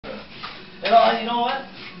You know what?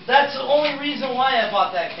 That's the only reason why I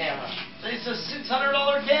bought that camera. It's a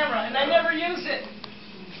 $600 camera, and I never use it.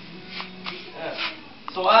 Yeah.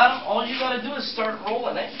 So Adam, all you gotta do is start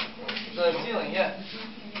rolling it. The ceiling, yeah.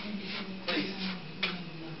 Please.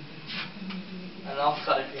 And I'll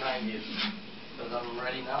cut it behind you, because I'm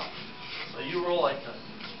ready now. So you roll like that.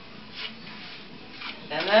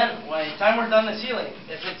 And then, by the time we're done the ceiling,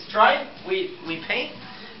 if it's dry, we paint.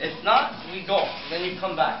 If not, we go. Then you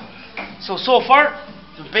come back. So far,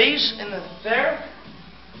 the beige in the there.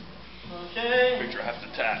 Okay. Picture half the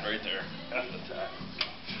tat right there. Half the tat.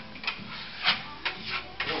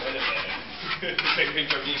 Oh, wait a minute. Take a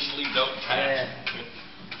picture of me sleeved out tat. Yeah.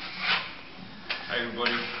 Hi,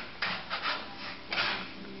 everybody.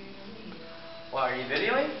 Well, are you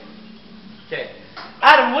videoing? Okay.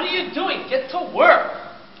 Adam, what are you doing? Get to work.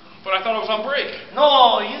 But I thought I was on break.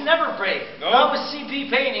 No, you never break. No? Not with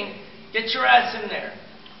CP painting. Get your ass in there.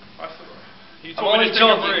 You I'm told me only to take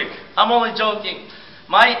a joking. break. I'm only joking.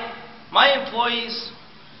 My employees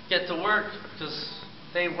get to work because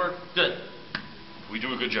they work good. We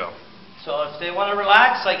do a good job. So if they want to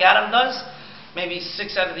relax like Adam does, maybe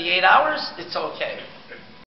 6 out of the 8 hours, it's okay.